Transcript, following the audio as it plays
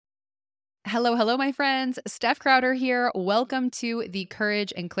Hello, hello, my friends. Steph Crowder here. Welcome to the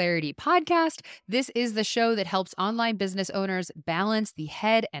Courage and Clarity podcast. This is the show that helps online business owners balance the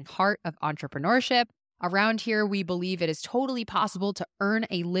head and heart of entrepreneurship. Around here, we believe it is totally possible to earn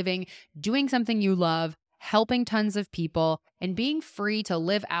a living doing something you love, helping tons of people, and being free to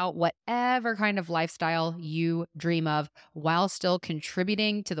live out whatever kind of lifestyle you dream of while still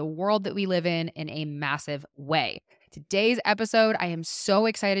contributing to the world that we live in a massive way. Today's episode, I am so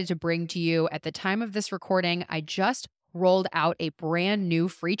excited to bring to you. At the time of this recording, I just rolled out a brand new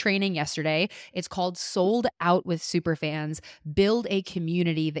free training yesterday. It's called Sold Out with Superfans, Build a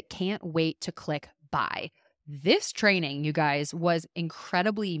Community That Can't Wait to Click Buy. This training, you guys, was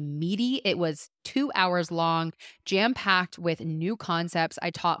incredibly meaty. It was 2 hours long, jam-packed with new concepts. I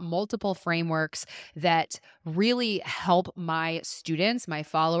taught multiple frameworks that really help my students, my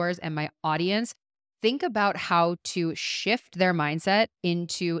followers, and my audience think about how to shift their mindset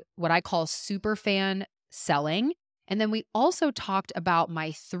into what I call superfan selling. And then we also talked about my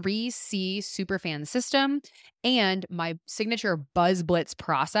 3C superfan system and my signature Buzz Blitz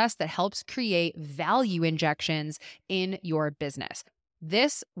process that helps create value injections in your business.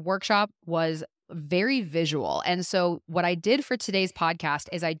 This workshop was very visual. And so what I did for today's podcast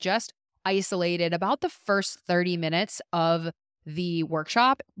is I just isolated about the first 30 minutes of the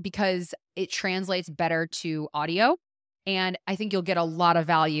workshop because it translates better to audio. And I think you'll get a lot of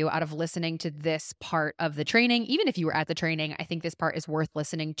value out of listening to this part of the training. Even if you were at the training, I think this part is worth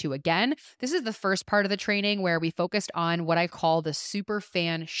listening to again. This is the first part of the training where we focused on what I call the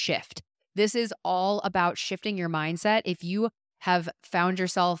superfan shift. This is all about shifting your mindset. If you have found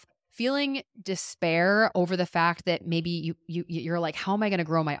yourself feeling despair over the fact that maybe you're like, how am I going to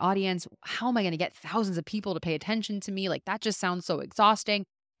grow my audience? How am I going to get thousands of people to pay attention to me? Like, that just sounds so exhausting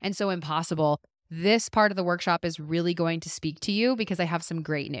and so impossible. This part of the workshop is really going to speak to you because I have some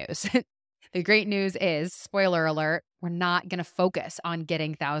great news. The great news is, spoiler alert, we're not going to focus on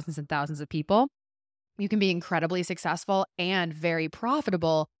getting thousands and thousands of people. You can be incredibly successful and very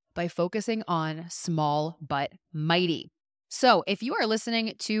profitable by focusing on small but mighty. So if you are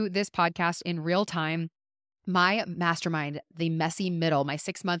listening to this podcast in real time, my mastermind, the Messy Middle, my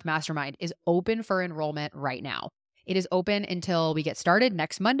 6-month mastermind, is open for enrollment right now. It is open until we get started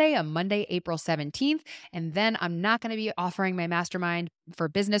next Monday, on Monday, April 17th. And then I'm not going to be offering my mastermind for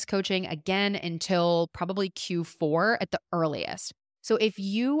business coaching again until probably Q4 at the earliest. So if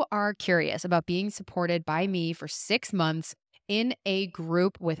you are curious about being supported by me for 6 months, in a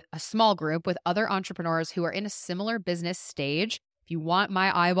small group with other entrepreneurs who are in a similar business stage. If you want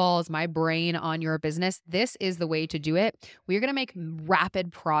my eyeballs, my brain on your business, this is the way to do it. We're going to make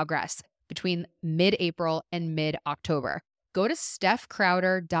rapid progress between mid-April and mid-October. Go to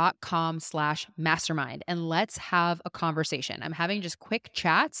stephcrowder.com/mastermind and let's have a conversation. I'm having just quick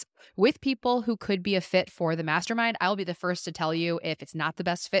chats with people who could be a fit for the mastermind. I'll be the first to tell you if it's not the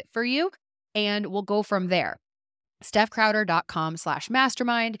best fit for you, and we'll go from there.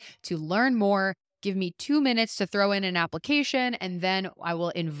 stephcrowder.com/mastermind to learn more. Give me 2 minutes to throw in an application, and then I will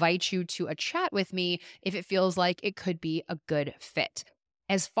invite you to a chat with me if it feels like it could be a good fit.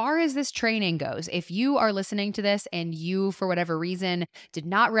 As far as this training goes, if you are listening to this and you, for whatever reason, did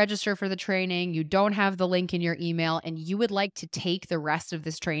not register for the training, you don't have the link in your email, and you would like to take the rest of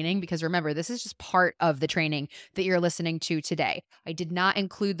this training, because remember, this is just part of the training that you're listening to today. I did not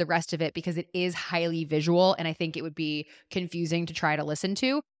include the rest of it because it is highly visual, and I think it would be confusing to try to listen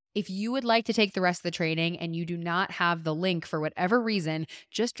to. If you would like to take the rest of the training and you do not have the link for whatever reason,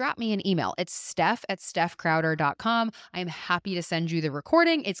 just drop me an email. It's steph@stephcrowder.com. I am happy to send you the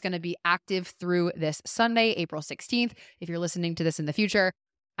recording. It's going to be active through this Sunday, April 16th. If you're listening to this in the future,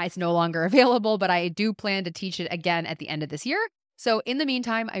 it's no longer available, but I do plan to teach it again at the end of this year. So in the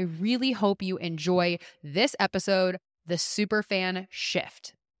meantime, I really hope you enjoy this episode, The Superfan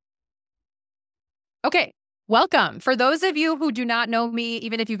Shift. Okay. Welcome. For those of you who do not know me,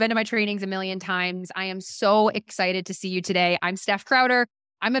 even if you've been to my trainings a million times, I am so excited to see you today. I'm Steph Crowder.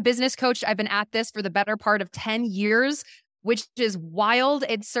 I'm a business coach. I've been at this for the better part of 10 years, which is wild.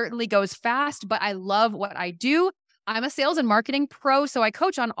 It certainly goes fast, but I love what I do. I'm a sales and marketing pro, so I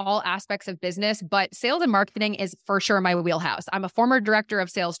coach on all aspects of business, but sales and marketing is for sure my wheelhouse. I'm a former director of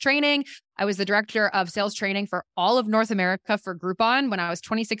sales training. I was the director of sales training for all of North America for Groupon when I was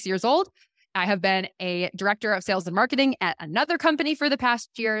 26 years old. I have been a director of sales and marketing at another company for the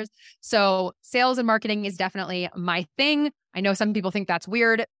past years. So sales and marketing is definitely my thing. I know some people think that's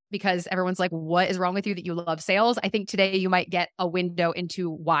weird. because everyone's like, what is wrong with you that you love sales? I think today you might get a window into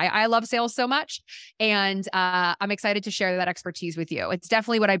why I love sales so much. And I'm excited to share that expertise with you. It's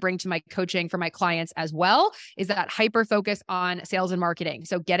definitely what I bring to my coaching for my clients as well, is that hyper focus on sales and marketing.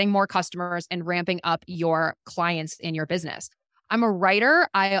 So getting more customers and ramping up your clients in your business. I'm a writer.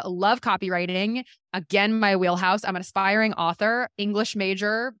 I love copywriting. Again, my wheelhouse. I'm an aspiring author, English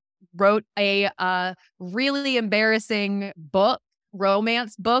major, wrote a really embarrassing book,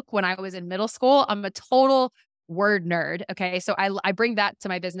 romance book when I was in middle school. I'm a total word nerd. Okay. So I bring that to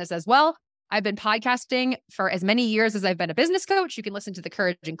my business as well. I've been podcasting for as many years as I've been a business coach. You can listen to the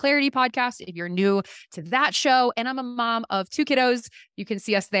Courage and Clarity podcast if you're new to that show. And I'm a mom of 2 kiddos. You can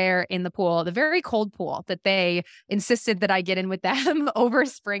see us there in the pool, the very cold pool that they insisted that I get in with them over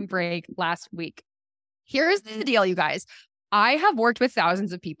spring break last week. Here's the deal, you guys. I have worked with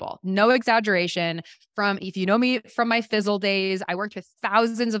thousands of people, no exaggeration. If you know me from my Fizzle days, I worked with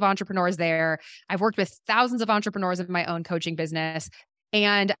thousands of entrepreneurs there. I've worked with thousands of entrepreneurs in my own coaching business.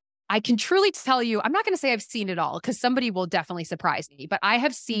 And I can truly tell you, I'm not going to say I've seen it all because somebody will definitely surprise me, but I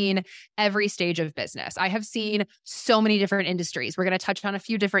have seen every stage of business. I have seen so many different industries. We're going to touch on a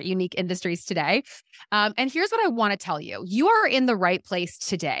few different unique industries today. And here's what I want to tell you. You are in the right place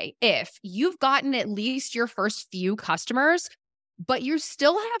today if you've gotten at least your first few customers, but you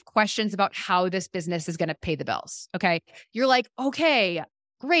still have questions about how this business is going to pay the bills. Okay. You're like, okay,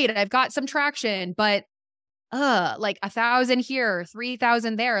 great. I've got some traction, but like 1,000 here,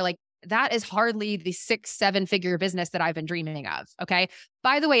 3,000 there. Like that is hardly the 6-7 figure business that I've been dreaming of. Okay.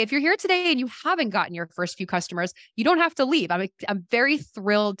 By the way, if you're here today and you haven't gotten your first few customers, you don't have to leave. I'm very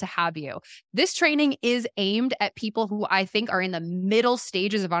thrilled to have you. This training is aimed at people who I think are in the middle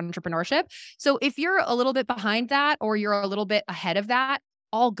stages of entrepreneurship. So if you're a little bit behind that, or you're a little bit ahead of that,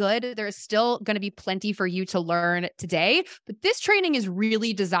 all good. There's still going to be plenty for you to learn today, but this training is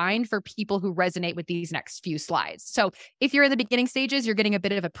really designed for people who resonate with these next few slides. So if you're in the beginning stages, you're getting a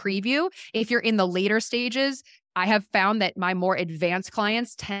bit of a preview. If you're in the later stages, I have found that my more advanced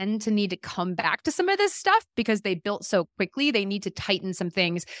clients tend to need to come back to some of this stuff because they built so quickly. They need to tighten some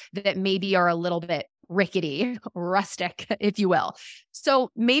things that maybe are a little bit rickety, rustic, if you will. So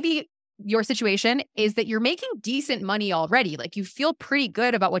maybe your situation is that you're making decent money already. Like you feel pretty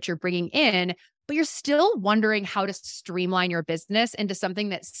good about what you're bringing in, but you're still wondering how to streamline your business into something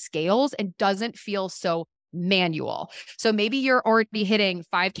that scales and doesn't feel so manual. So maybe you're already hitting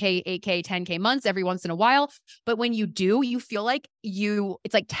 5K, 8K, 10K months every once in a while, but when you do, you feel like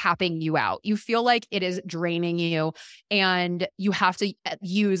it's like tapping you out. You feel like it is draining you and you have to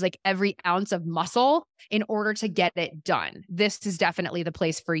use like every ounce of muscle in order to get it done. This is definitely the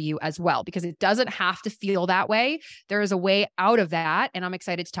place for you as well, because it doesn't have to feel that way. There is a way out of that, and I'm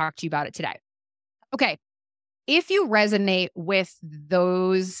excited to talk to you about it today. Okay. If you resonate with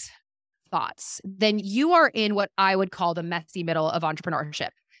those thoughts, then you are in what I would call the messy middle of entrepreneurship.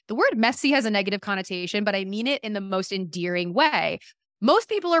 The word messy has a negative connotation, but I mean it in the most endearing way. Most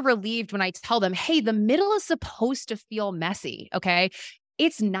people are relieved when I tell them, hey, the middle is supposed to feel messy, okay?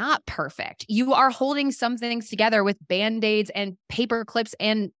 It's not perfect. You are holding some things together with Band-Aids and paper clips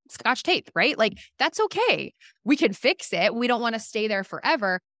and Scotch tape, right? Like that's okay. We can fix it. We don't want to stay there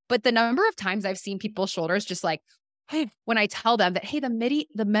forever. But the number of times I've seen people's shoulders just like, hey, when I tell them that, hey, the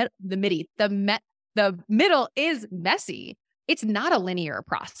middle is messy. It's not a linear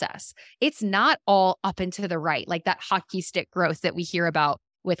process. It's not all up and to the right, like that hockey stick growth that we hear about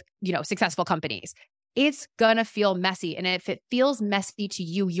with, successful companies. It's gonna feel messy. And if it feels messy to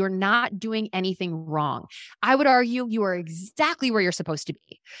you, you're not doing anything wrong. I would argue you are exactly where you're supposed to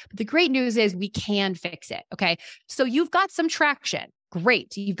be. But the great news is we can fix it, okay? So you've got some traction.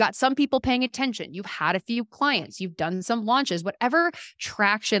 Great. You've got some people paying attention. You've had a few clients. You've done some launches. Whatever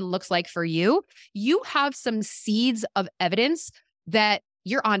traction looks like for you, you have some seeds of evidence that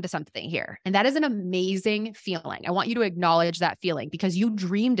you're onto something here. And that is an amazing feeling. I want you to acknowledge that feeling because you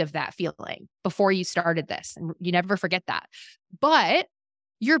dreamed of that feeling before you started this. And you never forget that. But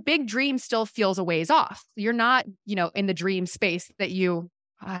your big dream still feels a ways off. You're not, in the dream space that you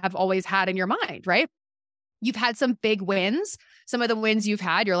have always had in your mind, right? You've had some big wins. Some of the wins you've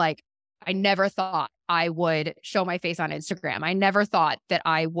had, you're like, I never thought I would show my face on Instagram. I never thought that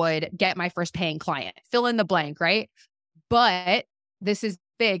I would get my first paying client. Fill in the blank, right? But this is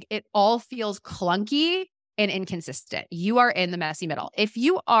big. It all feels clunky and inconsistent. You are in the messy middle. If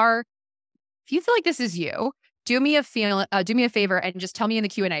you feel like this is you, do me a favor and just tell me in the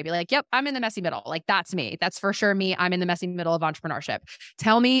Q&A. Be like, yep, I'm in the messy middle. Like that's me. That's for sure me. I'm in the messy middle of entrepreneurship.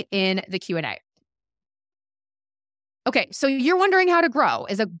 Tell me in the Q&A. Okay, so you're wondering how to grow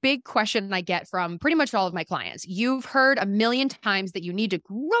is a big question I get from pretty much all of my clients. You've heard a million times that you need to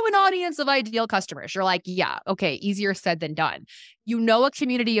grow an audience of ideal customers. You're like, yeah, okay, easier said than done. You know, a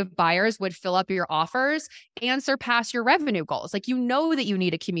community of buyers would fill up your offers and surpass your revenue goals. Like, you know that you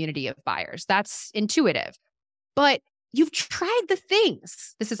need a community of buyers. That's intuitive. But you've tried the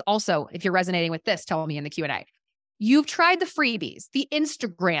things. This is also, if you're resonating with this, tell me in the Q&A. You've tried the freebies, the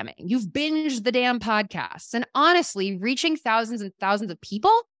Instagramming, you've binged the damn podcasts. And honestly, reaching thousands and thousands of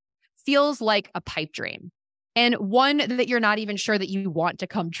people feels like a pipe dream, and one that you're not even sure that you want to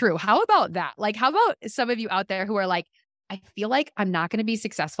come true. How about that? Like, how about some of you out there who are like, I feel like I'm not going to be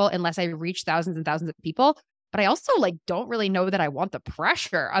successful unless I reach thousands and thousands of people. But I also don't really know that I want the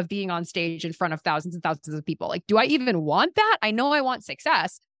pressure of being on stage in front of thousands and thousands of people. Like, do I even want that? I know I want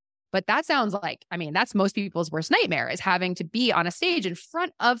success. But that sounds like, that's most people's worst nightmare, is having to be on a stage in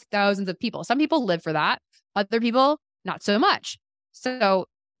front of thousands of people. Some people live for that. Other people, not so much. So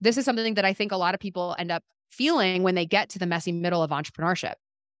this is something that I think a lot of people end up feeling when they get to the messy middle of entrepreneurship.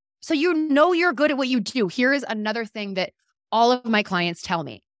 So you know you're good at what you do. Here is another thing that all of my clients tell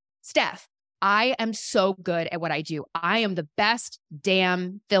me. Steph, I am so good at what I do. I am the best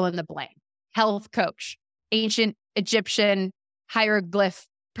damn fill in the blank. Health coach, ancient Egyptian hieroglyph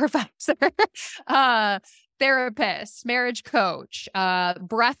professor, therapist, marriage coach,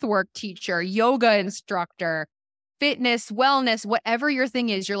 breathwork teacher, yoga instructor, fitness, wellness, whatever your thing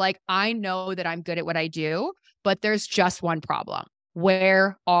is, you're like, I know that I'm good at what I do, but there's just one problem.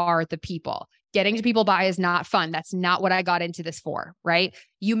 Where are the people? Getting to people buy is not fun. That's not what I got into this for, right?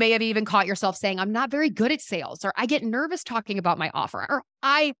 You may have even caught yourself saying, I'm not very good at sales, or I get nervous talking about my offer, or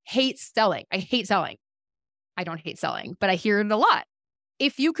I hate selling. I hate selling. I don't hate selling, but I hear it a lot.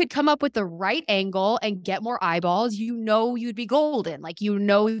 If you could come up with the right angle and get more eyeballs, you know you'd be golden. Like, you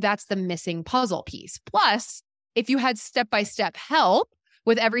know that's the missing puzzle piece. Plus, if you had step-by-step help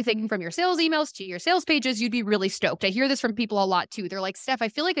with everything from your sales emails to your sales pages, you'd be really stoked. I hear this from people a lot too. They're like, Steph, I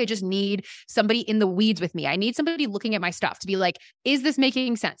feel like I just need somebody in the weeds with me. I need somebody looking at my stuff to be like, is this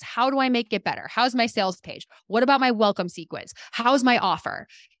making sense? How do I make it better? How's my sales page? What about my welcome sequence? How's my offer?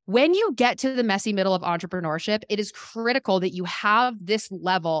 When you get to the messy middle of entrepreneurship, it is critical that you have this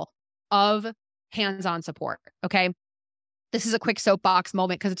level of hands-on support, okay? This is a quick soapbox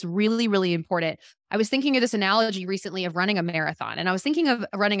moment because it's really, really important. I was thinking of this analogy recently of running a marathon, and I was thinking of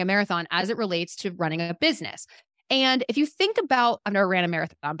running a marathon as it relates to running a business. And if you think about, I've never ran a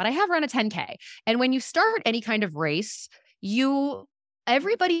marathon, but I have run a 10K. And when you start any kind of race,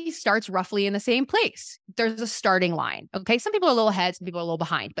 everybody starts roughly in the same place. There's a starting line. Okay. Some people are a little ahead, some people are a little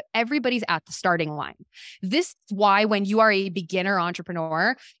behind, but everybody's at the starting line. This is why when you are a beginner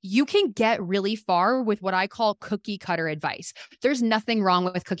entrepreneur, you can get really far with what I call cookie cutter advice. There's nothing wrong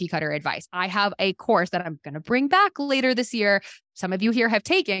with cookie cutter advice. I have a course that I'm going to bring back later this year. Some of you here have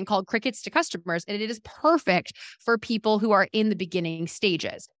taken, called Crickets to Customers, and it is perfect for people who are in the beginning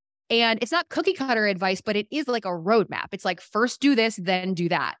stages. And it's not cookie cutter advice, but it is like a roadmap. It's like, first do this, then do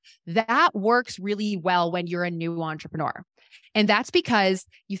that. That works really well when you're a new entrepreneur. And that's because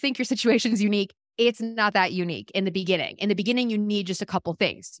you think your situation is unique. It's not that unique in the beginning. In the beginning, you need just a couple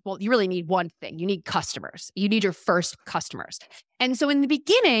things. Well, you really need one thing. You need customers. You need your first customers. And so in the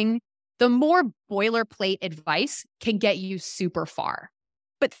beginning, the more boilerplate advice can get you super far.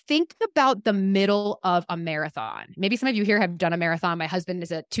 But think about the middle of a marathon. Maybe some of you here have done a marathon. My husband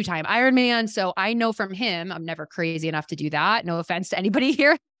is a 2-time Ironman, so I know from him, I'm never crazy enough to do that. No offense to anybody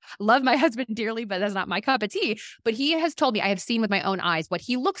here. Love my husband dearly, but that's not my cup of tea. But he has told me, I have seen with my own eyes what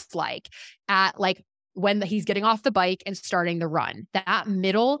he looks like at when he's getting off the bike and starting the run. That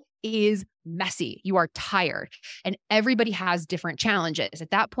middle is messy. You are tired, and everybody has different challenges. At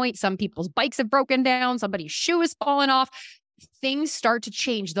that point, some people's bikes have broken down, somebody's shoe has fallen off. Things start to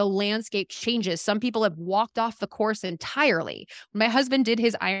change. The landscape changes. Some people have walked off the course entirely. When my husband did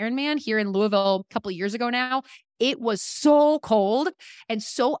his Ironman here in Louisville a couple of years ago now, it was so cold and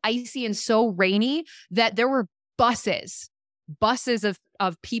so icy and so rainy that there were buses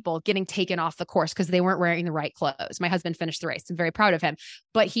of people getting taken off the course because they weren't wearing the right clothes. My husband finished the race. I'm very proud of him.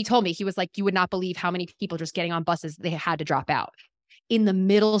 But he told me, he was like, you would not believe how many people just getting on buses, they had to drop out. In the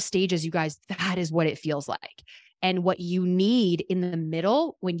middle stages, you guys, that is what it feels like. And what you need in the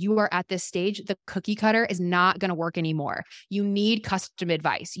middle, when you are at this stage, the cookie cutter is not going to work anymore. You need custom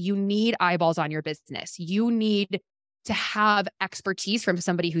advice. You need eyeballs on your business. You need to have expertise from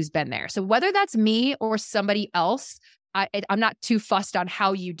somebody who's been there. So whether that's me or somebody else, I'm not too fussed on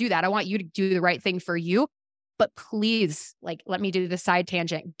how you do that. I want you to do the right thing for you. But please, let me do the side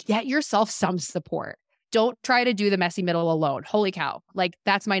tangent. Get yourself some support. Don't try to do the messy middle alone. Holy cow. Like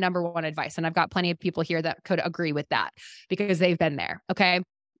that's my number one advice. And I've got plenty of people here that could agree with that because they've been there. Okay.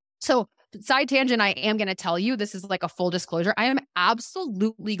 So side tangent, I am going to tell you, this is like a full disclosure. I am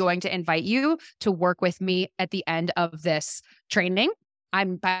absolutely going to invite you to work with me at the end of this training.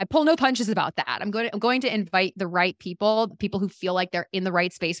 I pull no punches about that. I'm going to invite the right people who feel like they're in the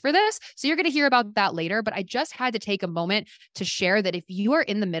right space for this. So you're going to hear about that later, but I just had to take a moment to share that if you are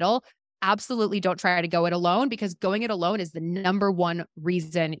in the middle, absolutely don't try to go it alone, because going it alone is the number one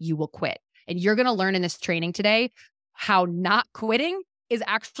reason you will quit. And you're going to learn in this training today how not quitting is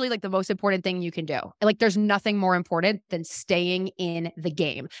actually like the most important thing you can do. Like there's nothing more important than staying in the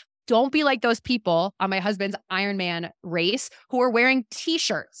game. Don't be like those people on my husband's Ironman race who are wearing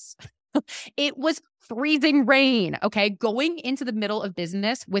t-shirts. It was freezing rain. Okay. Going into the middle of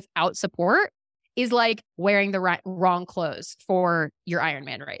business without support is like wearing the wrong clothes for your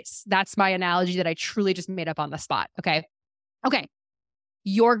Ironman race. That's my analogy that I truly just made up on the spot. Okay. Okay.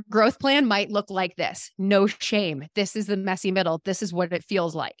 Your growth plan might look like this. No shame. This is the messy middle. This is what it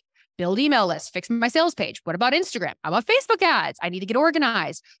feels like. Build email lists, fix my sales page. What about Instagram? I'm on Facebook ads. I need to get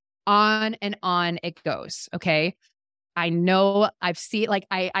organized. On and on it goes. Okay. I know I've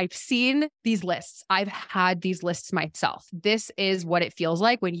seen these lists. I've had these lists myself. This is what it feels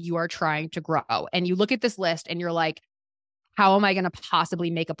like when you are trying to grow. And you look at this list and you're like, how am I going to possibly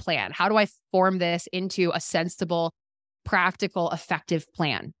make a plan? How do I form this into a sensible, practical, effective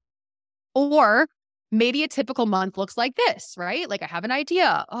plan? Or maybe a typical month looks like this, right? Like I have an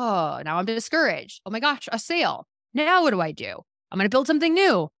idea. Oh, now I'm discouraged. Oh my gosh, a sale. Now what do I do? I'm going to build something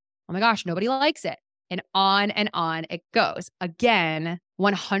new. Oh my gosh, nobody likes it. And on it goes. Again,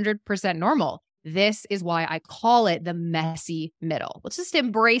 100% normal. This is why I call it the messy middle. Let's just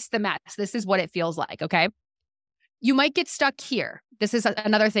embrace the mess. This is what it feels like, okay? You might get stuck here. This is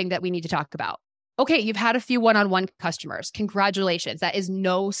another thing that we need to talk about. Okay, you've had a few one-on-one customers. Congratulations. That is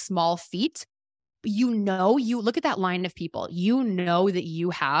no small feat. You look at that line of people. You know that you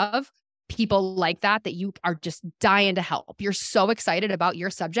have people like that you are just dying to help. You're so excited about your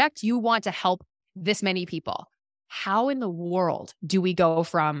subject. You want to help this many people. How in the world do we go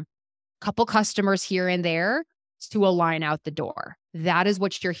from a couple customers here and there to a line out the door? That is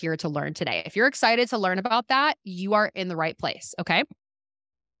what you're here to learn today. If you're excited to learn about that, you are in the right place. Okay.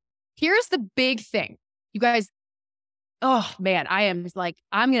 Here's the big thing. You guys, oh man, I'm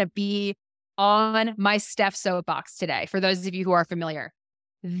going to be on my Steph soapbox today. For those of you who are familiar,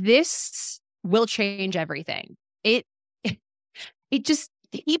 this will change everything. It just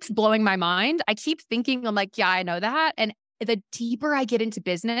keeps blowing my mind. I keep thinking, I'm like, yeah, I know that. And the deeper I get into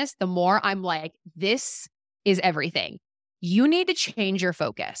business, the more I'm like, this is everything. You need to change your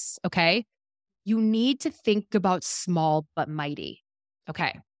focus. Okay. You need to think about small but mighty.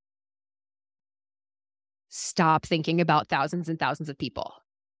 Okay. Stop thinking about thousands and thousands of people.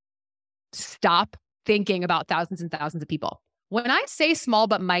 Stop thinking about thousands and thousands of people. When I say small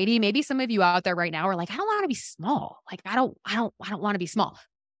but mighty, maybe some of you out there right now are like, I don't want to be small. Like, I don't want to be small.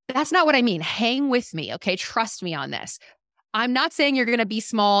 That's not what I mean. Hang with me. Okay. Trust me on this. I'm not saying you're going to be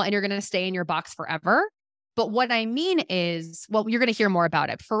small and you're going to stay in your box forever. But what I mean is, well, you're going to hear more about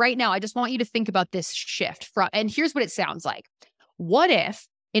it. For right now, I just want you to think about this shift and here's what it sounds like. What if,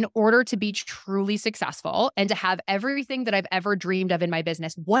 in order to be truly successful and to have everything that I've ever dreamed of in my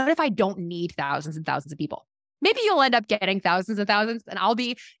business, what if I don't need thousands and thousands of people? Maybe you'll end up getting thousands and thousands and I'll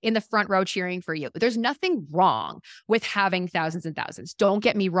be in the front row cheering for you. There's nothing wrong with having thousands and thousands. Don't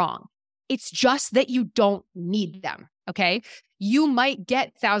get me wrong. It's just that you don't need them, okay? You might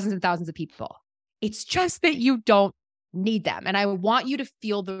get thousands and thousands of people. It's just that you don't need them. And I want you to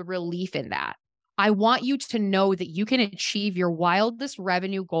feel the relief in that. I want you to know that you can achieve your wildest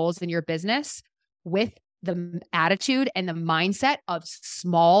revenue goals in your business with the attitude and the mindset of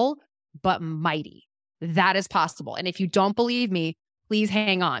small but mighty. That is possible. And if you don't believe me, please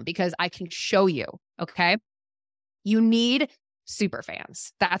hang on because I can show you, okay? You need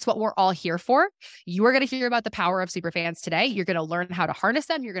superfans. That's what we're all here for. You are going to hear about the power of superfans today. You're going to learn how to harness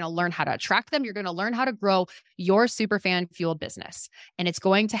them. You're going to learn how to attract them. You're going to learn how to grow your superfan fueled business. And it's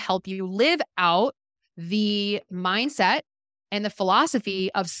going to help you live out the mindset and the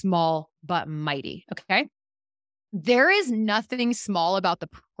philosophy of small but mighty, okay? There is nothing small about the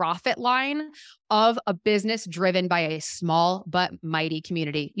profit line of a business driven by a small but mighty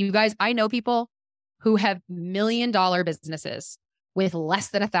community. You guys, I know people who have $1 million businesses with less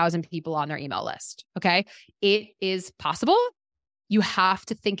than 1,000 people on their email list. Okay. It is possible. You have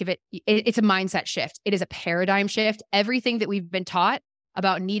to think of it. It's a mindset shift. It is a paradigm shift. Everything that we've been taught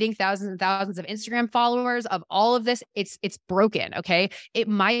about needing thousands and thousands of Instagram followers, of all of this, it's broken. Okay. It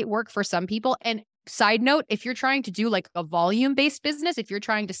might work for some people. And side note, if you're trying to do like a volume-based business, if you're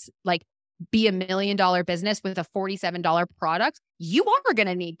trying to like be $1 million business with a $47 product, you are going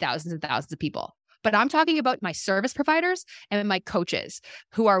to need thousands and thousands of people. But I'm talking about my service providers and my coaches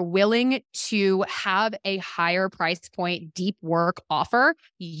who are willing to have a higher price point, deep work offer.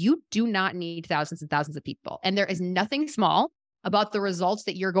 You do not need thousands and thousands of people. And there is nothing small about the results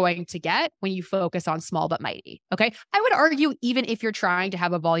that you're going to get when you focus on small but mighty. Okay. I would argue, even if you're trying to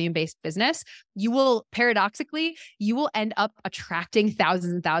have a volume-based business, you will end up attracting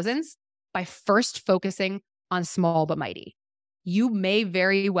thousands and thousands by first focusing on small but mighty. You may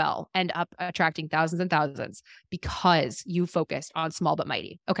very well end up attracting thousands and thousands because you focused on small but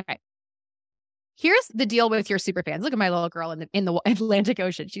mighty. Okay. Here's the deal with your super fans. Look at my little girl in the Atlantic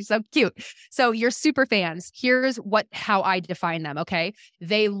Ocean. She's so cute. So your super fans, here's how I define them, okay?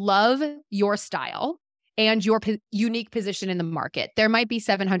 They love your style and your unique position in the market. There might be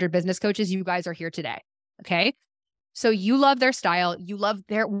 700 business coaches. You guys are here today, okay? So you love their style. You love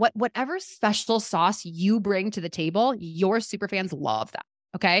their whatever special sauce you bring to the table, your super fans love that,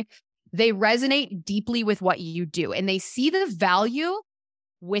 okay? They resonate deeply with what you do and they see the value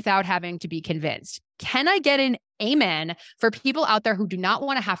without having to be convinced. Can I get an amen for people out there who do not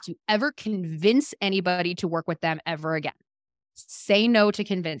want to have to ever convince anybody to work with them ever again? Say no to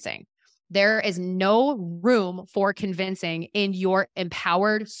convincing. There is no room for convincing in your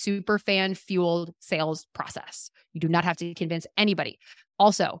empowered, super fan fueled sales process. You do not have to convince anybody.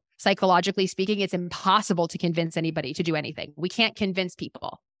 Also, psychologically speaking, it's impossible to convince anybody to do anything. We can't convince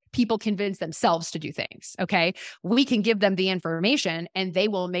people. People convince themselves to do things, okay? We can give them the information and they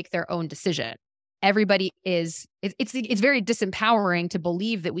will make their own decision. It's very disempowering to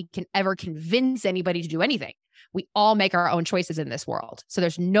believe that we can ever convince anybody to do anything. We all make our own choices in this world. So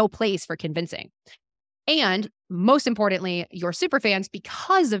there's no place for convincing. And most importantly, your super fans,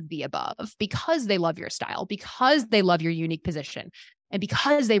 because of the above, because they love your style, because they love your unique position, and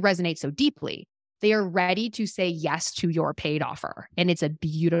because they resonate so deeply, they are ready to say yes to your paid offer. And it's a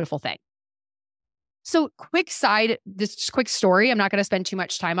beautiful thing. So quick story. I'm not going to spend too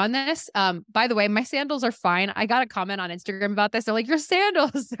much time on this. By the way, my sandals are fine. I got a comment on Instagram about this. They're like, your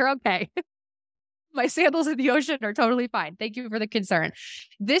sandals, they're okay. My sandals in the ocean are totally fine. Thank you for the concern.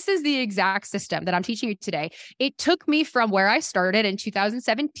 This is the exact system that I'm teaching you today. It took me from where I started in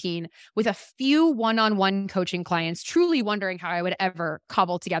 2017 with a few one-on-one coaching clients, truly wondering how I would ever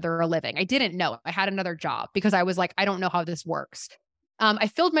cobble together a living. I didn't know. I had another job because I was like, I don't know how this works. I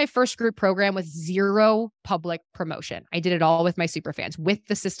filled my first group program with zero public promotion. I did it all with my super fans, with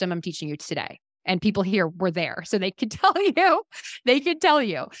the system I'm teaching you today. And people here were there, so they could tell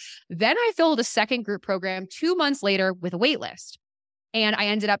you. Then I filled a second group program 2 months later with a wait list. And I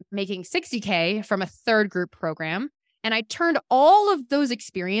ended up making $60K from a third group program. And I turned all of those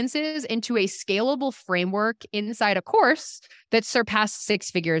experiences into a scalable framework inside a course that surpassed 6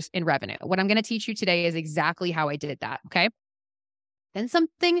 figures in revenue. What I'm going to teach you today is exactly how I did that, okay? Then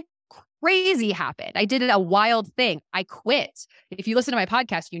something crazy happened. I did a wild thing. I quit. If you listen to my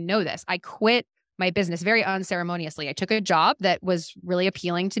podcast, you know this. I quit my business very unceremoniously. I took a job that was really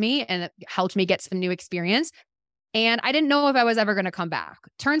appealing to me and it helped me get some new experience. And I didn't know if I was ever going to come back.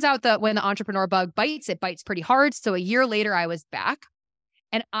 Turns out that when the entrepreneur bug bites, it bites pretty hard. So a year later, I was back.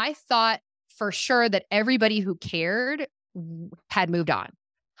 And I thought for sure that everybody who cared had moved on.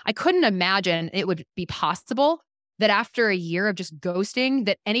 I couldn't imagine it would be possible that after a year of just ghosting,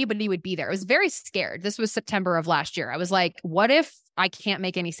 that anybody would be there. I was very scared. This was September of last year. I was like, what if I can't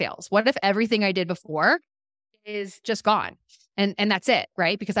make any sales? What if everything I did before is just gone? And that's it,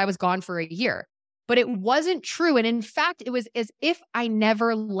 right? Because I was gone for a year. But it wasn't true. And in fact, it was as if I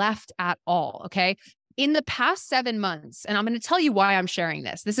never left at all, okay? In the past 7 months, and I'm going to tell you why I'm sharing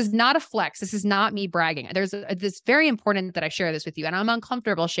this. This is not a flex. This is not me bragging. This very important that I share this with you. And I'm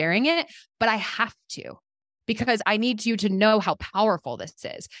uncomfortable sharing it, but I have to. Because I need you to know how powerful this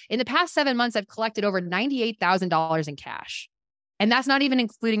is. In the past 7 months, I've collected over $98,000 in cash. And that's not even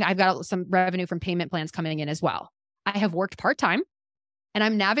including, I've got some revenue from payment plans coming in as well. I have worked part-time and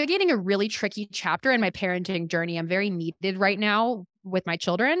I'm navigating a really tricky chapter in my parenting journey. I'm very needed right now with my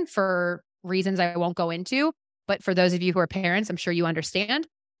children for reasons I won't go into. But for those of you who are parents, I'm sure you understand.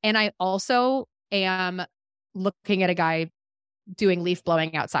 And I also am looking at a guy doing leaf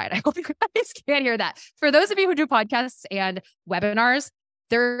blowing outside. I hope you guys can't hear that. For those of you who do podcasts and webinars,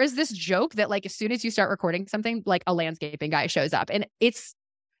 there is this joke that like as soon as you start recording something, like a landscaping guy shows up, and it's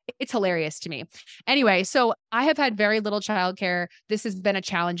hilarious to me. Anyway, so I have had very little childcare. This has been a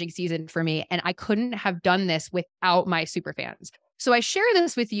challenging season for me, and I couldn't have done this without my super fans. So I share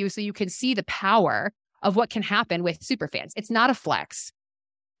this with you so you can see the power of what can happen with super fans. It's not a flex.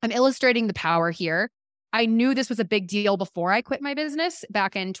 I'm illustrating the power here. I knew this was a big deal before I quit my business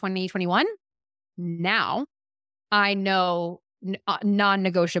back in 2021. Now I know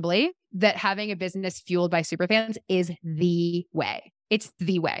non-negotiably that having a business fueled by superfans is the way. It's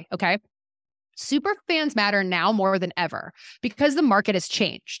the way. Okay. Superfans matter now more than ever because the market has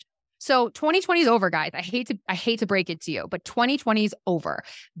changed. So 2020 is over, guys. I hate to break it to you, but 2020 is over.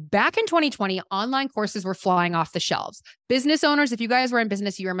 Back in 2020, online courses were flying off the shelves. Business owners, if you guys were in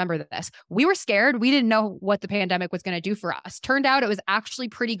business, you remember this. We were scared. We didn't know what the pandemic was going to do for us. Turned out it was actually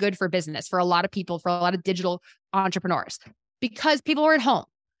pretty good for business, for a lot of people, for a lot of digital entrepreneurs, because people were at home.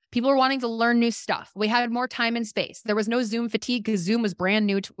 People were wanting to learn new stuff. We had more time and space. There was no Zoom fatigue because Zoom was brand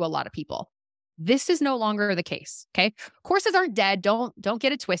new to a lot of people. This is no longer the case. Okay. Courses aren't dead. Don't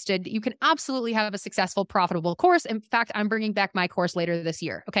get it twisted. You can absolutely have a successful, profitable course. In fact, I'm bringing back my course later this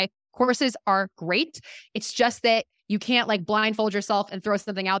year. Okay. Courses are great. It's just that you can't like blindfold yourself and throw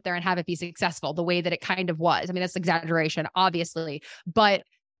something out there and have it be successful the way that it kind of was. I mean, that's exaggeration, obviously, but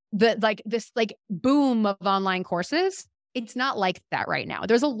this boom of online courses, it's not like that right now.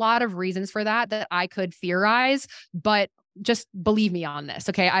 There's a lot of reasons for that I could theorize, but just believe me on this.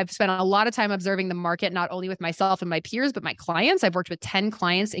 Okay. I've spent a lot of time observing the market, not only with myself and my peers, but my clients. I've worked with 10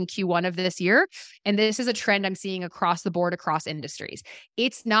 clients in Q1 of this year. And this is a trend I'm seeing across the board, across industries.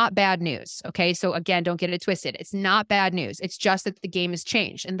 It's not bad news. Okay. So again, don't get it twisted. It's not bad news. It's just that the game has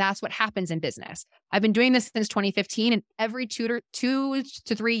changed. And that's what happens in business. I've been doing this since 2015, and every 2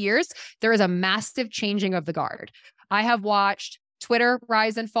 to 3 years, there is a massive changing of the guard. I have watched Twitter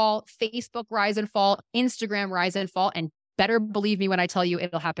rise and fall, Facebook rise and fall, Instagram rise and fall, and better believe me when I tell you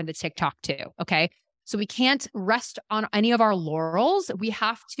it'll happen to TikTok too. Okay. So we can't rest on any of our laurels. We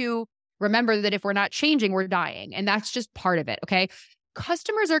have to remember that if we're not changing, we're dying. And that's just part of it. Okay.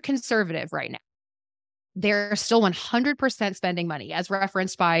 Customers are conservative right now. They're still 100% spending money, as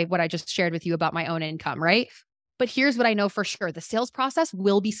referenced by what I just shared with you about my own income. Right. But here's what I know for sure. The sales process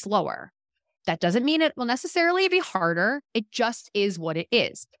will be slower. That doesn't mean it will necessarily be harder. It just is what it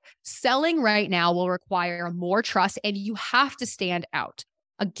is. Selling right now will require more trust, and you have to stand out.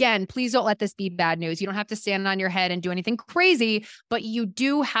 Again, please don't let this be bad news. You don't have to stand on your head and do anything crazy, but you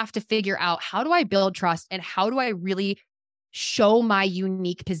do have to figure out, how do I build trust and how do I really show my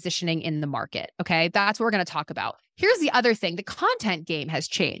unique positioning in the market? Okay, that's what we're going to talk about. Here's the other thing. The content game has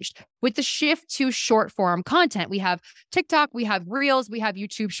changed. With the shift to short form content, we have TikTok, we have Reels, we have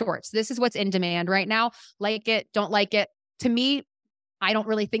YouTube Shorts. This is what's in demand right now. Like it, don't like it. To me, I don't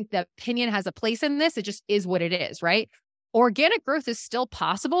really think the opinion has a place in this. It just is what it is, right? Organic growth is still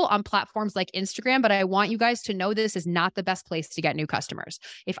possible on platforms like Instagram, but I want you guys to know this is not the best place to get new customers.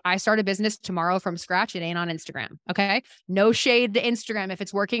 If I start a business tomorrow from scratch, it ain't on Instagram. Okay. No shade to Instagram. If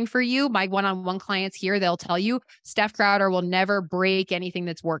it's working for you, my one-on-one clients here, they'll tell you Steph Crowder will never break anything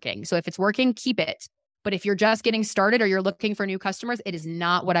that's working. So if it's working, keep it. But if you're just getting started or you're looking for new customers, it is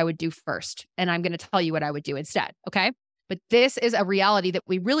not what I would do first. And I'm going to tell you what I would do instead. Okay. But this is a reality that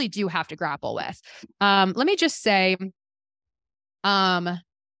we really do have to grapple with. Let me just say,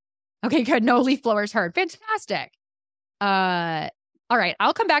 okay, good. No leaf blowers heard. Fantastic. All right.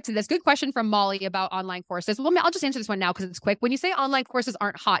 I'll come back to this. Good question from Molly about online courses. Well, I'll just answer this one now because it's quick. When you say online courses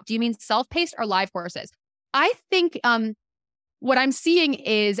aren't hot, do you mean self-paced or live courses? I think, what I'm seeing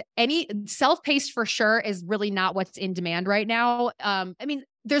is any self-paced for sure is really not what's in demand right now. I mean,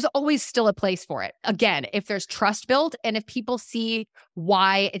 there's always still a place for it. Again, if there's trust built and if people see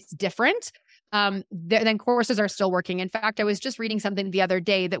why it's different, then courses are still working. In fact, I was just reading something the other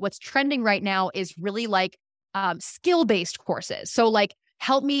day that what's trending right now is really like skill-based courses. So like,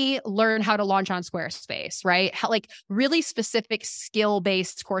 help me learn how to launch on Squarespace, right? Like really specific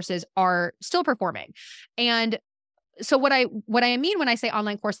skill-based courses are still performing. And so what I mean when I say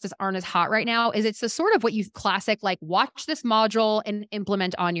online courses aren't as hot right now is it's the sort of what you classic, like watch this module and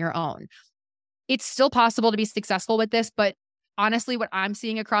implement on your own. It's still possible to be successful with this, but honestly, what I'm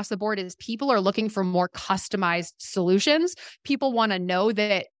seeing across the board is people are looking for more customized solutions. People want to know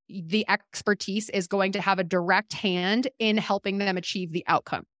that the expertise is going to have a direct hand in helping them achieve the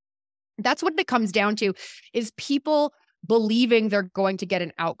outcome. That's what it comes down to, is people believing they're going to get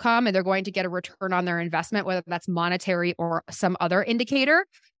an outcome and they're going to get a return on their investment, whether that's monetary or some other indicator.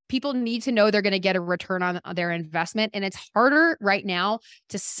 People need to know they're going to get a return on their investment. And it's harder right now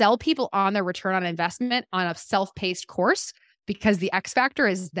to sell people on their return on investment on a self-paced course because the X factor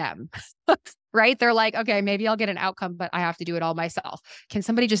is them, right? They're like, okay, maybe I'll get an outcome, but I have to do it all myself. Can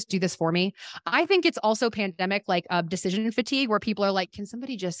somebody just do this for me? I think it's also pandemic, like decision fatigue, where people are like, can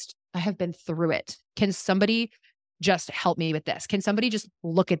somebody just, I have been through it. Can somebody just help me with this? Can somebody just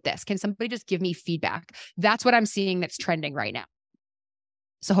look at this? Can somebody just give me feedback? That's what I'm seeing that's trending right now.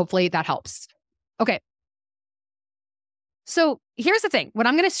 So hopefully that helps. Okay. So here's the thing. What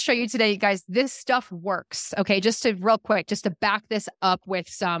I'm going to show you today, guys, this stuff works. Okay. Just to real quick, just to back this up with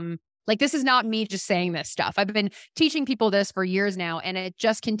some, like, this is not me just saying this stuff. I've been teaching people this for years now, and it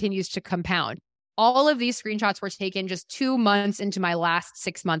just continues to compound. All of these screenshots were taken just 2 months into my last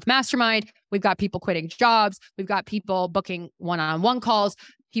 6-month mastermind. We've got people quitting jobs. We've got people booking one-on-one calls.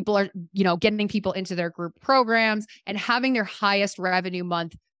 People are, getting people into their group programs and having their highest revenue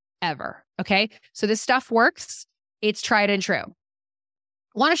month ever. Okay. So this stuff works. It's tried and true.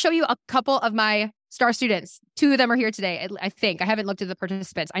 I want to show you a couple of my star students. 2 of them are here today. I think I haven't looked at the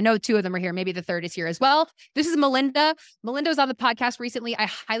participants. I know 2 of them are here. Maybe the third is here as well. This is Melinda. Melinda was on the podcast recently. I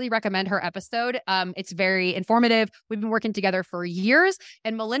highly recommend her episode. It's very informative. We've been working together for years,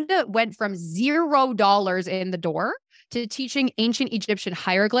 and Melinda went from $0 in the door to teaching ancient Egyptian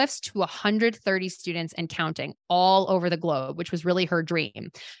hieroglyphs to 130 students and counting all over the globe, which was really her dream.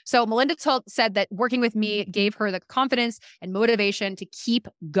 So Melinda said that working with me gave her the confidence and motivation to keep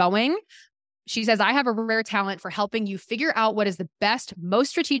going. She says, I have a rare talent for helping you figure out what is the best, most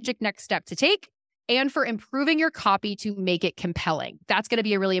strategic next step to take, and for improving your copy to make it compelling. That's going to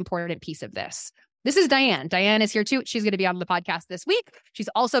be a really important piece of this. This is Diane. Diane is here too. She's going to be on the podcast this week. She's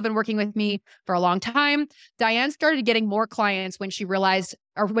also been working with me for a long time. Diane started getting more clients when she realized,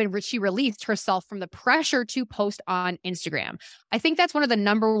 or when she released herself from the pressure to post on Instagram. I think that's one of the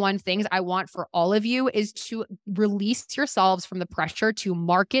number one things I want for all of you, is to release yourselves from the pressure to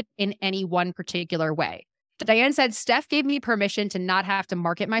market in any one particular way. Diane said, Steph gave me permission to not have to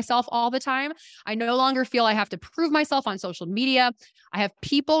market myself all the time. I no longer feel I have to prove myself on social media. I have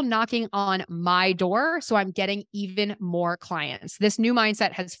people knocking on my door, so I'm getting even more clients. This new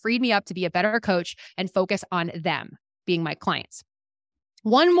mindset has freed me up to be a better coach and focus on them being my clients.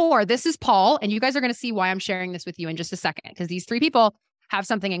 One more. This is Paul, and you guys are going to see why I'm sharing this with you in just a second, because these 3 people have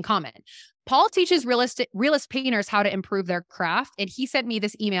something in common. Paul teaches realist painters how to improve their craft, and he sent me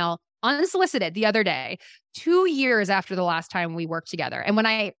this email unsolicited the other day, 2 years after the last time we worked together. And when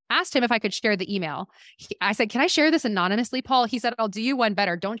I asked him if I could share the email, I said, can I share this anonymously, Paul? He said, I'll do you one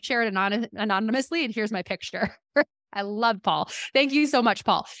better. Don't share it anonymously. And here's my picture. I love Paul. Thank you so much,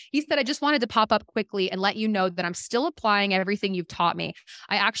 Paul. He said, I just wanted to pop up quickly and let you know that I'm still applying everything you've taught me.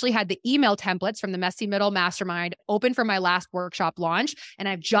 I actually had the email templates from the Messy Middle Mastermind open for my last workshop launch, and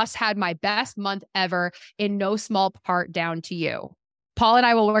I've just had my best month ever, in no small part down to you. Paul and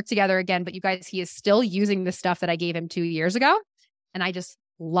I will work together again, but you guys, he is still using the stuff that I gave him 2 years ago. And I just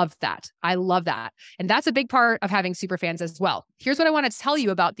love that. I love that. And that's a big part of having Superfans as well. Here's what I want to tell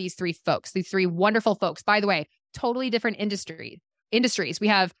you about these 3 folks, these 3 wonderful folks. By the way, totally different industries. We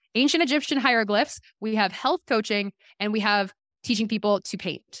have ancient Egyptian hieroglyphs, we have health coaching, and we have teaching people to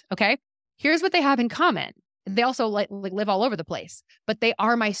paint. Okay. Here's what they have in common. They also live all over the place, but they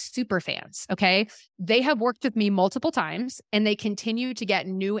are my super fans. Okay. They have worked with me multiple times, and they continue to get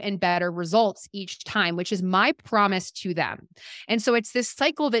new and better results each time, which is my promise to them. And so it's this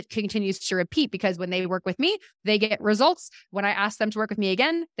cycle that continues to repeat, because when they work with me, they get results. When I ask them to work with me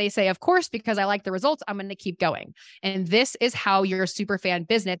again, they say, of course, because I like the results, I'm going to keep going. And this is how your super fan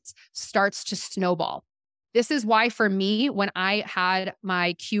business starts to snowball. This is why, for me, when I had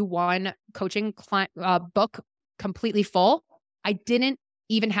my Q1 coaching book completely full, I didn't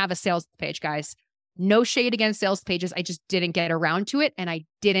even have a sales page, guys. No shade against sales pages. I just didn't get around to it, and I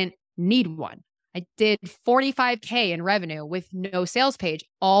didn't need one. I did $45K in revenue with no sales page,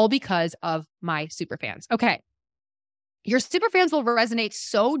 all because of my superfans. Okay. Your superfans will resonate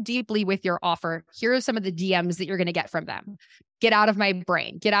so deeply with your offer. Here are some of the DMs that you're going to get from them. Get out of my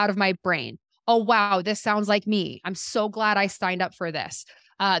brain. Get out of my brain. Oh, wow, this sounds like me. I'm so glad I signed up for this.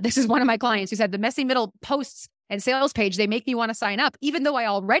 This is one of my clients who said the Messy Middle posts and sales page, they make me want to sign up, even though I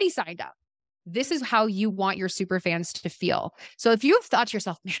already signed up. This is how you want your superfans to feel. So if you've thought to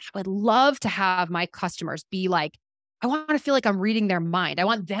yourself, man, I would love to have my customers be like, I want to feel like I'm reading their mind. I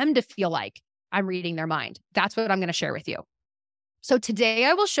want them to feel like I'm reading their mind. That's what I'm going to share with you. So today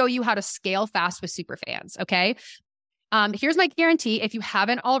I will show you how to scale fast with superfans. Okay. Here's my guarantee. If you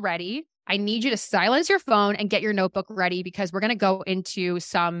haven't already, I need you to silence your phone and get your notebook ready, because we're going to go into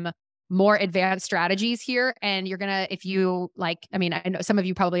some more advanced strategies here. And you're going to, if you like, I mean, I know some of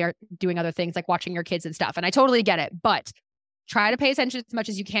you probably are doing other things like watching your kids and stuff, and I totally get it, but try to pay attention as much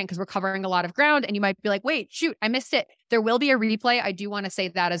as you can, because we're covering a lot of ground, and you might be like, wait, shoot, I missed it. There will be a replay. I do want to say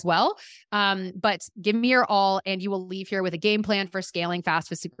that as well. But give me your all, and you will leave here with a game plan for scaling fast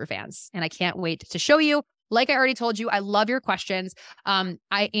with superfans. And I can't wait to show you. Like I already told you, I love your questions. I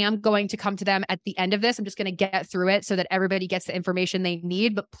am going to come to them at the end of this. I'm just going to get through it so that everybody gets the information they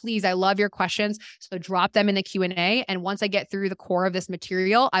need. But please, I love your questions. So drop them in the Q&A. And once I get through the core of this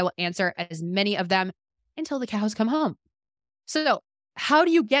material, I will answer as many of them until the cows come home. So how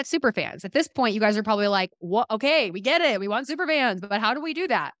do you get Superfans? At this point, you guys are probably like, "What? Okay, we get it. We want Superfans, but how do we do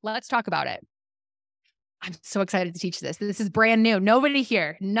that?" Let's talk about it. I'm so excited to teach this. This is brand new. Nobody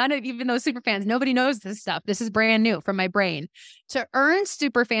here, none of even those Superfans, nobody knows this stuff. This is brand new from my brain. To earn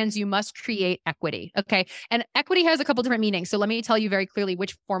Superfans, you must create equity. Okay. And equity has a couple different meanings. So let me tell you very clearly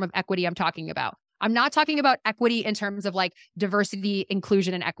which form of equity I'm talking about. I'm not talking about equity in terms of like diversity,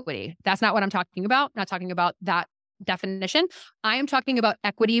 inclusion, and equity. That's not what I'm talking about. I'm not talking about that definition. I am talking about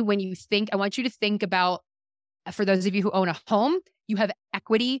equity when you think, I want you to think about, for those of you who own a home, you have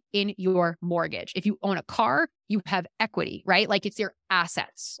equity in your mortgage. If you own a car, you have equity, right? Like it's your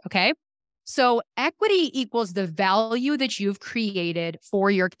assets. Okay. So equity equals the value that you've created for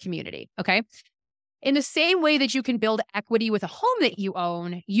your community. Okay. In the same way that you can build equity with a home that you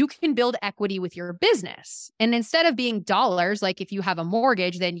own, you can build equity with your business. And instead of being dollars, like if you have a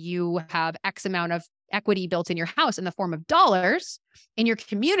mortgage, then you have X amount of equity built in your house in the form of dollars. In your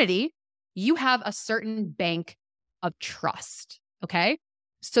community, you have a certain bank of trust. Okay.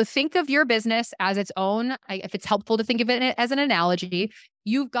 So think of your business as its own. If it's helpful to think of it as an analogy,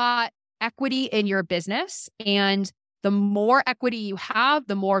 you've got equity in your business, and the more equity you have,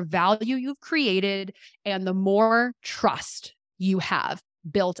 the more value you've created and the more trust you have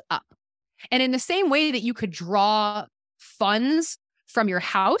built up. And in the same way that you could draw funds from your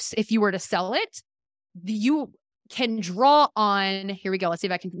house if you were to sell it, you can draw on, here we go. Let's see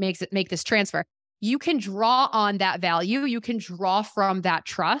if I can make this transfer. You can draw on that value. You can draw from that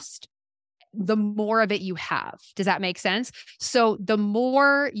trust, the more of it you have. Does that make sense? So the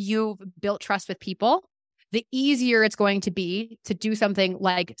more you've built trust with people, the easier it's going to be to do something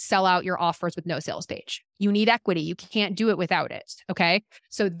like sell out your offers with no sales page. You need equity. You can't do it without it. Okay.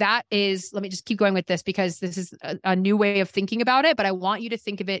 So that is, let me just keep going with this because this is a new way of thinking about it, but I want you to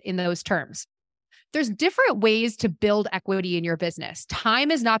think of it in those terms. There's different ways to build equity in your business.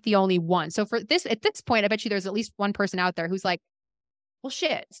 Time is not the only one. So for this, at this point, I bet you there's at least one person out there who's like, well,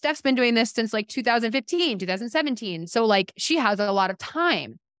 shit, Steph's been doing this since like 2015, 2017. So like she has a lot of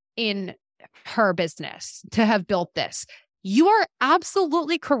time in her business to have built this. You are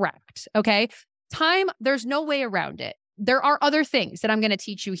absolutely correct. Okay. Time, there's no way around it. There are other things that I'm going to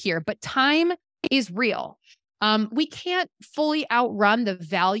teach you here, but time is real. We can't fully outrun the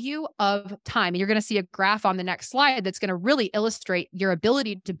value of time. And you're going to see a graph on the next slide that's going to really illustrate your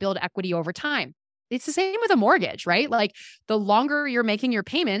ability to build equity over time. It's the same with a mortgage, right? Like the longer you're making your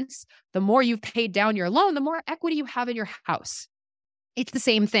payments, the more you've paid down your loan, the more equity you have in your house. It's the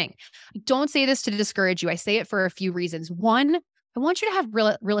same thing. I don't say this to discourage you. I say it for a few reasons. One, I want you to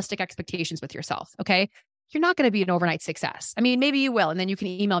have realistic expectations with yourself. Okay. You're not going to be an overnight success. I mean, maybe you will. And then you can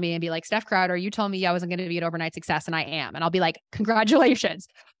email me and be like, Steph Crowder, you told me I wasn't going to be an overnight success and I am. And I'll be like, congratulations.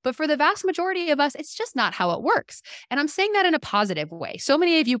 But for the vast majority of us, it's just not how it works. And I'm saying that in a positive way. So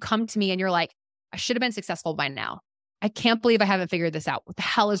many of you come to me and you're like, I should have been successful by now. I can't believe I haven't figured this out. What the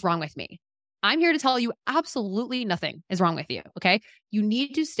hell is wrong with me? I'm here to tell you absolutely nothing is wrong with you. Okay. You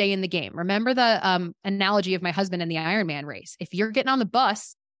need to stay in the game. Remember the analogy of my husband in the Ironman race. If you're getting on the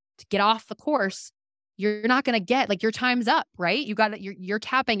bus to get off the course, you're not going to get, like, your time's up, right? You're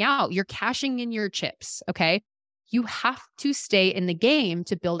tapping out, you're cashing in your chips. Okay. You have to stay in the game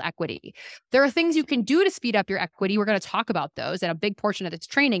to build equity. There are things you can do to speed up your equity. We're going to talk about those. And a big portion of this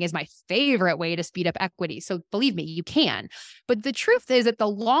training is my favorite way to speed up equity. So believe me, you can. But the truth is that the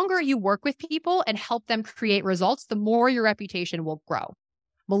longer you work with people and help them create results, the more your reputation will grow.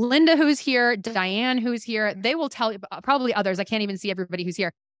 Melinda, who's here, Diane, who's here, they will tell you, probably others. I can't even see everybody who's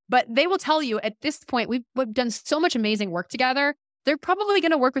here, but they will tell you at this point, we've done so much amazing work together. They're probably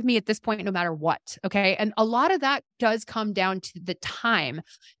going to work with me at this point, no matter what. Okay. And a lot of that does come down to the time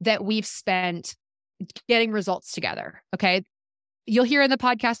that we've spent getting results together. Okay. You'll hear in the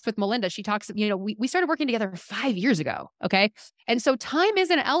podcast with Melinda, she talks, we started working together 5 years ago. Okay. And so time is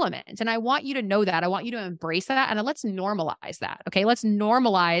an element. And I want you to know that. I want you to embrace that. And let's normalize that. Okay. Let's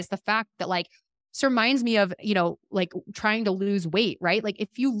normalize the fact that, like, this reminds me of, like trying to lose weight, right? Like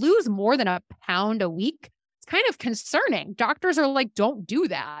if you lose more than a pound a week, it's kind of concerning. Doctors are like, don't do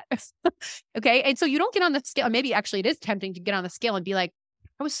that. Okay. And so you don't get on the scale. Maybe actually it is tempting to get on the scale and be like,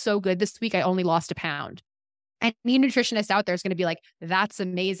 I was so good this week, I only lost a pound. And any nutritionist out there is going to be like, that's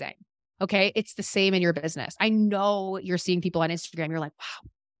amazing. Okay. It's the same in your business. I know you're seeing people on Instagram. You're like, wow,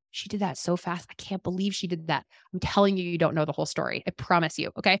 she did that so fast. I can't believe she did that. I'm telling you, you don't know the whole story. I promise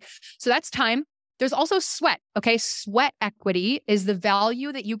you. Okay. So that's time. There's also sweat. Okay. Sweat equity is the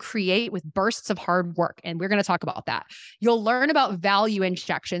value that you create with bursts of hard work. And we're going to talk about that. You'll learn about value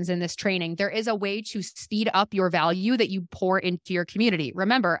injections in this training. There is a way to speed up your value that you pour into your community.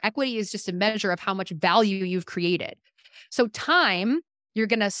 Remember, equity is just a measure of how much value you've created. So time, you're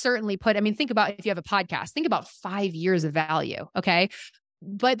going to certainly put, think about if you have a podcast, think about 5 years of value. Okay.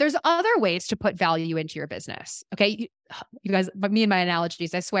 But there's other ways to put value into your business. Okay. You guys, but me and my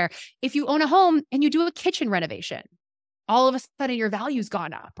analogies, I swear, if you own a home and you do a kitchen renovation, all of a sudden your value's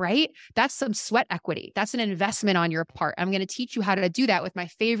gone up, right? That's some sweat equity. That's an investment on your part. I'm going to teach you how to do that with my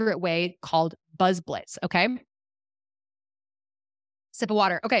favorite way called Buzz Blitz. Okay. Sip of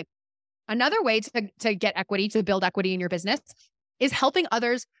water. Okay. Another way to get equity, to build equity in your business is helping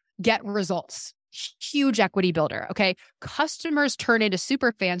others get results. Huge equity builder. Okay. Customers turn into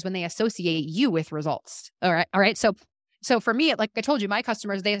super fans when they associate you with results. All right. So for me, like I told you, my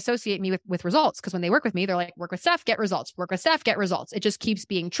customers, they associate me with results because when they work with me, they're like, work with Steph, get results, work with Steph, get results. It just keeps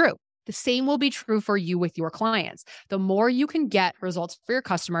being true. The same will be true for you with your clients. The more you can get results for your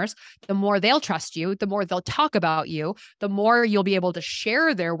customers, the more they'll trust you, the more they'll talk about you, the more you'll be able to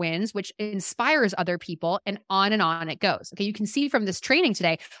share their wins, which inspires other people, and on it goes. Okay, you can see from this training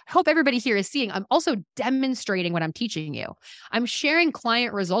today, I hope everybody here is seeing, I'm also demonstrating what I'm teaching you. I'm sharing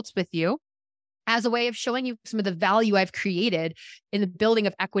client results with you as a way of showing you some of the value I've created in the building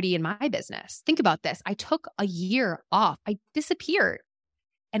of equity in my business. Think about this. I took a year off. I disappeared.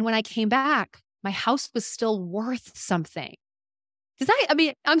 And when I came back, my house was still worth something.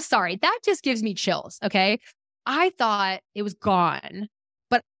 I'm sorry, that just gives me chills, okay? I thought it was gone,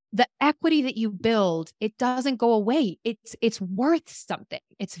 but the equity that you build, it doesn't go away. It's worth something.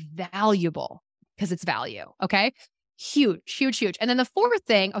 It's valuable because it's value, okay? Huge. And then the fourth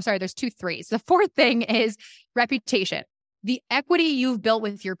thing, there's 2 3s. The fourth thing is reputation. The equity you've built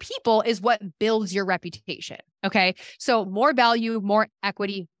with your people is what builds your reputation. Okay. So more value, more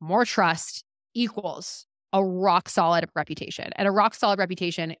equity, more trust equals a rock solid reputation. And a rock solid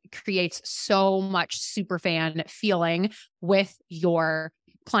reputation creates so much super fan feeling with your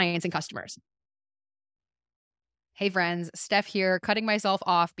clients and customers. Hey friends, Steph here, cutting myself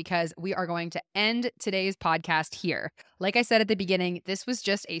off because we are going to end today's podcast here. Like I said at the beginning, this was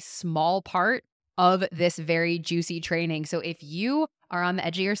just a small part of this very juicy training. So if you are on the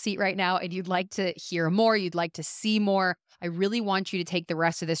edge of your seat right now and you'd like to hear more, you'd like to see more, I really want you to take the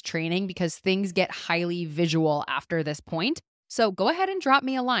rest of this training because things get highly visual after this point. So go ahead and drop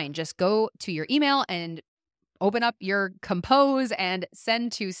me a line. Just go to your email and open up your Compose and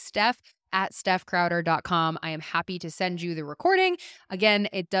send to Steph@StephCrowder.com. I am happy to send you the recording. Again,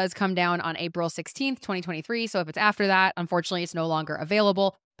 it does come down on April 16th, 2023. So if it's after that, unfortunately, it's no longer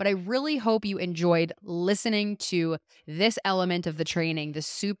available. But I really hope you enjoyed listening to this element of the training, the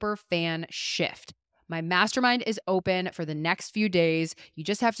super fan shift. My mastermind is open for the next few days. You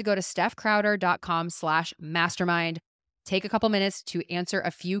just have to go to StephCrowder.com/mastermind. Take a couple minutes to answer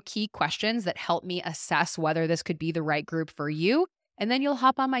a few key questions that help me assess whether this could be the right group for you. And then you'll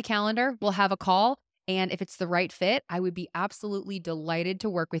hop on my calendar. We'll have a call. And if it's the right fit, I would be absolutely delighted to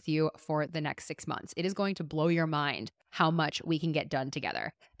work with you for the next 6 months. It is going to blow your mind how much we can get done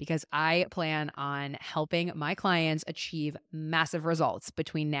together because I plan on helping my clients achieve massive results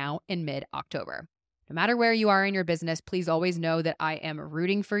between now and mid-October. No matter where you are in your business, please always know that I am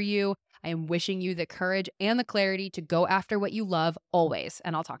rooting for you. I am wishing you the courage and the clarity to go after what you love always.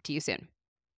 And I'll talk to you soon.